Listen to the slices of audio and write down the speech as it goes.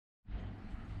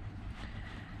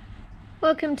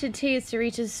Welcome to Tia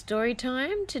Sarita's story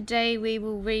time. Today we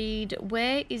will read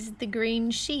Where is the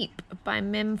Green Sheep by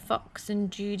Mem Fox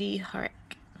and Judy Horacek.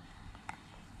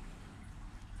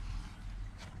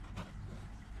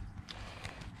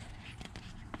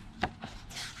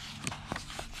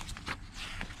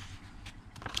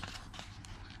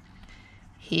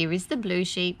 Here is the blue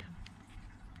sheep.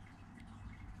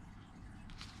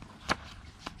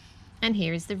 And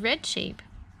here is the red sheep.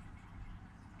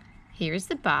 Here is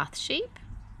the bath sheep.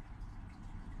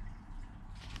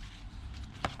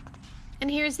 And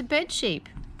here is the bed sheep.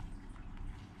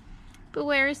 But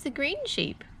where is the green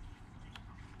sheep?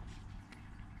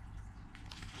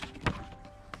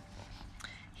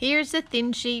 Here is the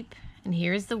thin sheep, and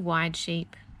here is the wide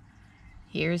sheep.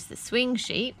 Here is the swing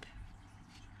sheep.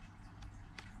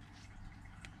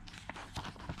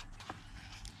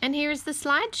 And here is the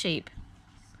slide sheep.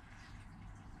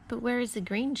 But where is the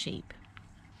green sheep?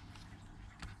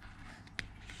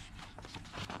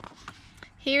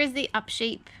 Here is the up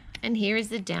sheep, and here is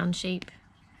the down sheep.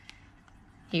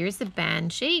 Here is the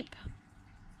band sheep.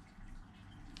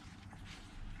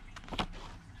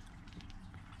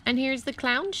 And here is the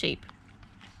clown sheep.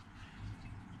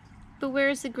 But where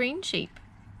is the green sheep?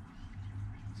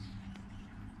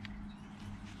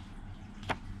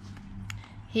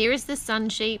 Here is the sun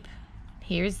sheep.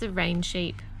 Here is the rain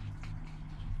sheep.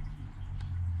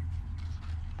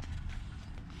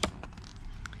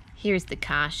 Here is the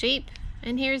car sheep.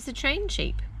 And here is the train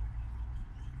sheep.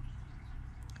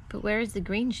 But where is the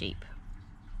green sheep?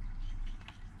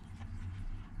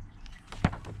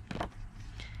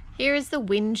 Here is the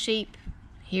wind sheep.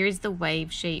 Here is the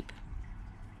wave sheep.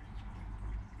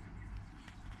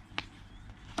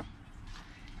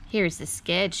 Here is the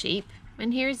scared sheep.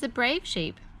 And here is the brave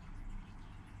sheep.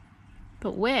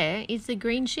 But where is the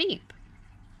green sheep?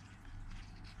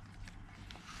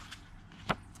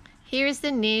 Here is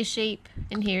the near sheep,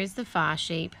 and here is the far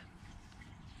sheep.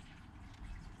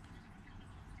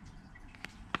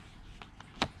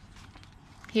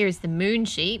 Here is the moon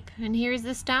sheep, and here is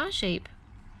the star sheep.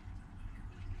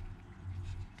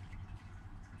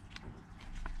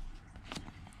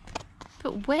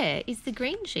 But where is the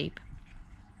green sheep?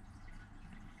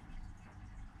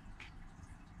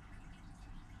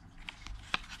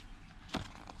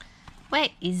 Where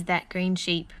is that green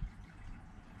sheep?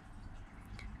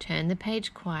 Turn the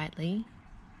page quietly.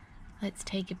 Let's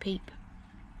take a peep.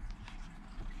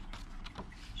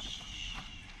 Shh.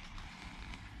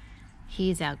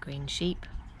 Here's our green sheep,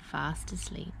 fast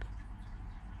asleep.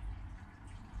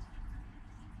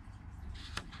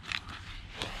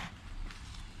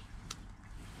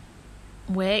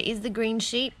 Where is the Green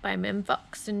Sheep by Mem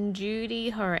Fox and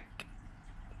Judy Horacek.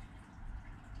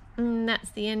 And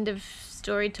that's the end of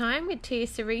story time with Tia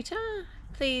Sarita.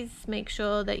 Please make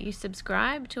sure that you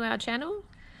subscribe to our channel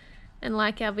and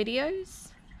like our videos.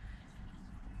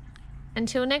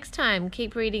 Until next time,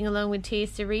 keep reading along with Tia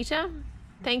Sarita.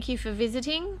 Thank you for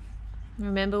visiting.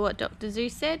 Remember what Dr.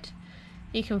 Zeus said?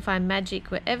 You can find magic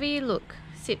wherever you look.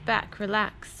 Sit back,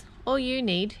 relax. All you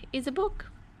need is a book.